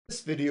In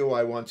this video,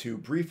 I want to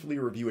briefly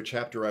review a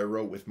chapter I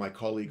wrote with my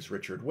colleagues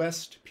Richard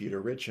West, Peter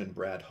Rich, and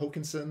Brad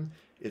Hokanson.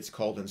 It's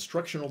called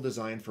Instructional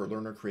Design for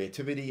Learner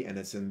Creativity, and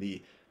it's in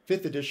the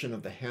 5th edition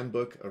of the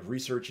Handbook of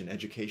Research in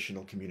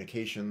Educational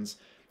Communications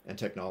and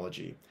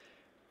Technology.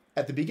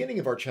 At the beginning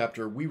of our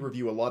chapter, we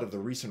review a lot of the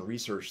recent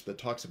research that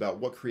talks about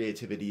what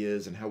creativity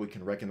is and how we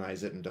can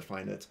recognize it and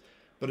define it.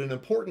 But an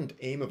important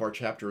aim of our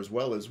chapter as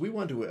well is we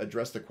want to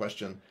address the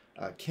question,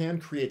 can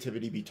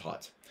creativity be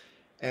taught?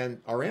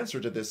 And our answer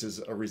to this is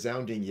a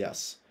resounding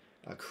yes.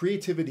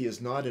 Creativity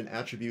is not an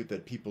attribute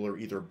that people are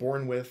either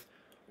born with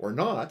or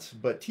not,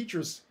 but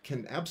teachers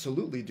can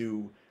absolutely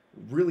do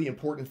really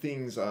important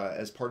things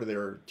as part of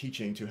their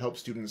teaching to help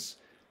students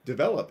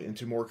develop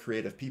into more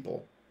creative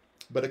people.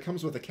 But it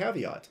comes with a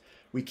caveat.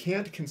 We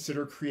can't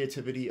consider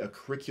creativity a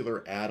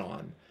curricular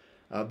add-on.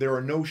 There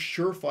are no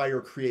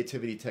surefire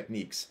creativity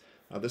techniques.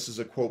 This is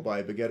a quote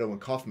by Beghetto and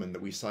Kaufman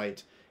that we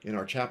cite in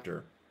our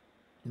chapter.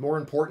 More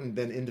important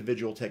than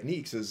individual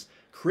techniques is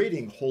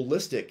creating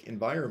holistic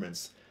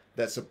environments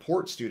that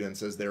support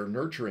students as they're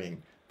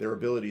nurturing their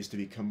abilities to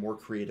become more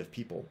creative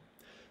people.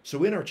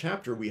 So in our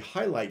chapter, we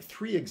highlight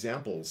 3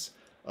 examples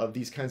of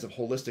these kinds of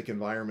holistic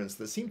environments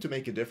that seem to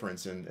make a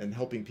difference in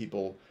helping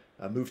people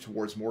move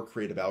towards more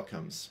creative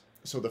outcomes.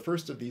 So the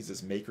first of these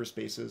is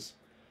makerspaces.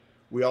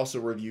 We also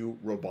review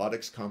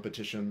robotics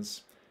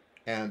competitions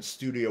and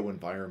studio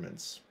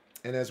environments.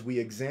 And as we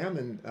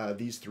examine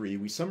these 3,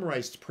 we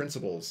summarized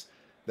principles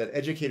that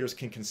educators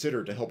can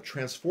consider to help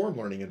transform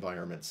learning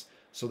environments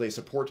so they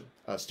support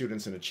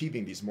students in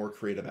achieving these more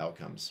creative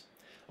outcomes.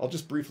 I'll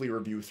just briefly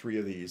review 3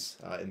 of these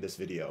in this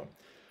video.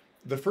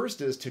 The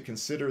first is to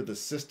consider the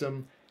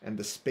system and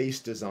the space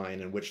design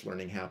in which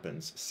learning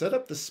happens. Set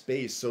up the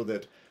space so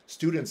that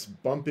students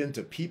bump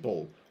into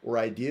people or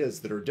ideas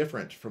that are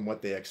different from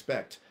what they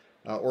expect,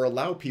 or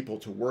allow people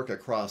to work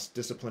across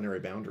disciplinary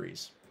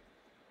boundaries.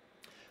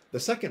 The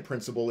second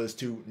principle is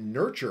to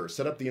nurture,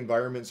 set up the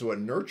environment so it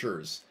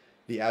nurtures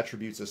the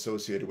attributes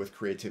associated with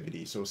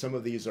creativity. So some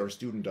of these are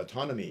student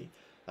autonomy,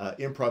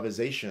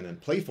 improvisation, and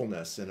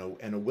playfulness,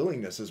 and a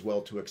willingness as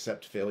well to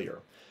accept failure.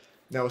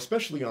 Now,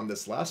 especially on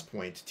this last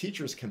point,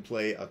 teachers can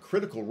play a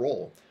critical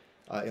role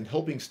in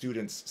helping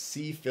students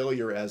see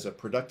failure as a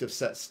productive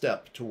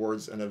step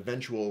towards an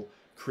eventual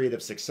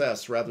creative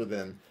success rather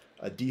than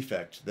a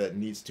defect that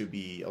needs to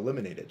be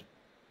eliminated.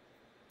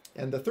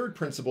 And the third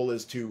principle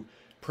is to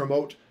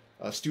promote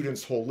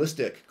students'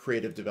 holistic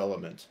creative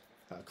development.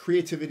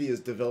 Creativity is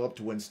developed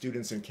when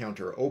students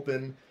encounter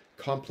open,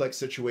 complex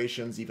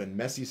situations, even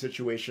messy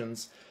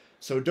situations.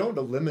 So don't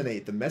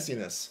eliminate the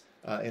messiness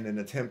in an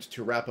attempt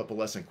to wrap up a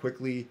lesson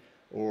quickly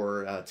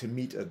or to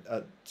meet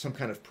some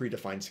kind of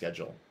predefined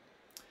schedule.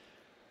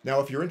 Now,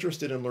 if you're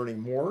interested in learning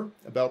more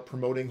about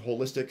promoting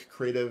holistic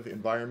creative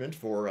environment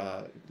for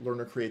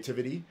learner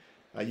creativity,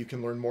 you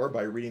can learn more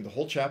by reading the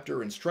whole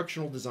chapter,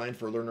 Instructional Design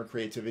for Learner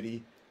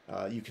Creativity.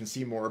 You can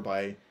see more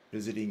by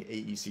visiting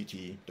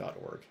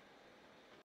aect.org.